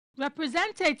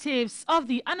Representatives of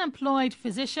the unemployed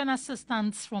physician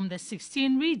assistants from the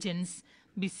 16 regions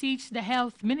besieged the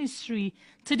health ministry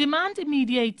to demand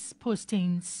immediate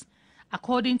postings.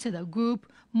 According to the group,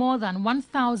 more than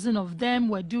 1,000 of them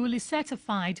were duly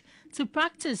certified to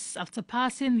practice after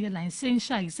passing their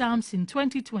licensure exams in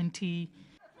 2020.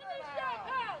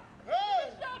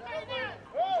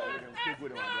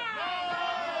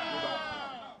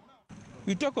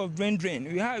 We talk of brain drain.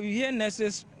 We hear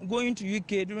nurses going to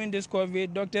UK during this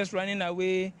COVID, doctors running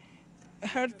away,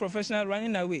 health professionals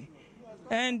running away.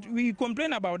 And we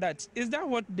complain about that. Is that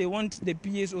what they want the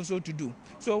PAs also to do?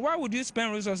 So why would you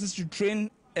spend resources to train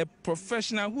a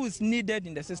professional who is needed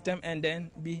in the system and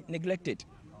then be neglected?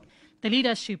 The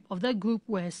leadership of the group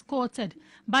were escorted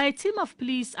by a team of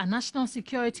police and national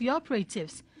security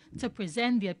operatives to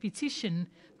present their petition,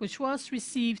 which was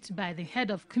received by the head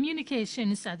of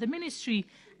communications at the ministry,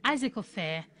 Isaac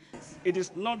Ofair. It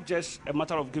is not just a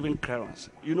matter of giving clearance.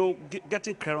 You know,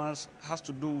 getting clearance has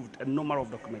to do with a number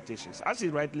of documentations. As he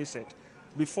rightly said,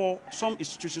 before, some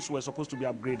institutions were supposed to be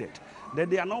upgraded. Then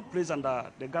they are now placed under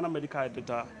the Ghana Medical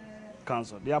Data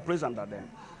Council. They are placed under them.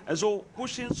 And so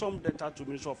pushing some data to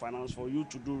Ministry of Finance for you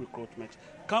to do recruitment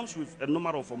comes with a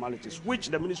number of formalities, which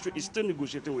the ministry is still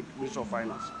negotiating with Ministry of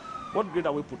Finance. What grade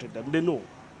are we putting them? They know.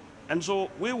 And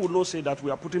so we will not say that we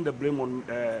are putting the blame on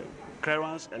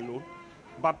clearance alone,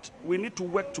 but we need to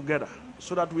work together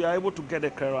so that we are able to get the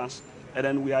clearance and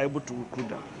then we are able to recruit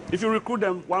them. If you recruit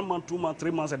them 1 month, 2 months,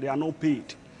 3 months and they are not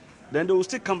paid, then they will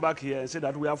still come back here and say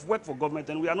that we have worked for government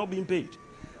and we are not being paid.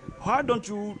 Why don't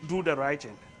you do the right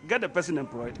thing? Get the person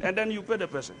employed and then you pay the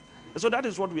person. So that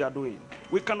is what we are doing.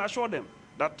 We can assure them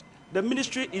that the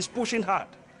ministry is pushing hard.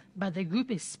 But the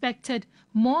group expected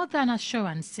more than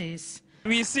assurances.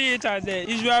 We see it as the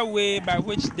usual way by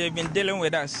which they've been dealing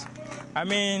with us. I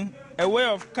mean, a way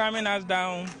of calming us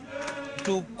down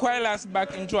to coil us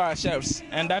back into our shelves,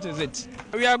 and that is it.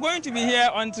 We are going to be here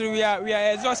until we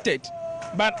are exhausted.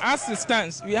 But as it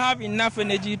stands, we have enough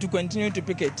energy to continue to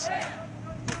picket.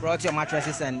 You brought your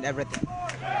mattresses and everything.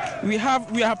 We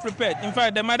have prepared. In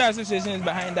fact, the Mother Association is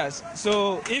behind us.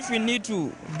 So if we need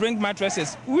to bring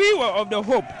mattresses, we were of the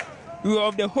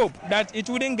hope that it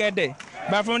wouldn't get there.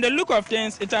 But from the look of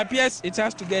things, it appears it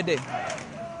has to get there.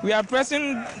 We are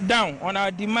pressing down on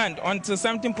our demand until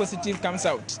something positive comes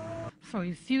out. For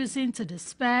refusing to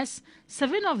disperse,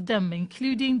 7 of them,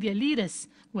 including their leaders,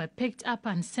 were picked up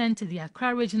and sent to the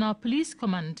Accra Regional Police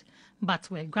Command, but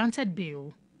were granted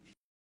bail.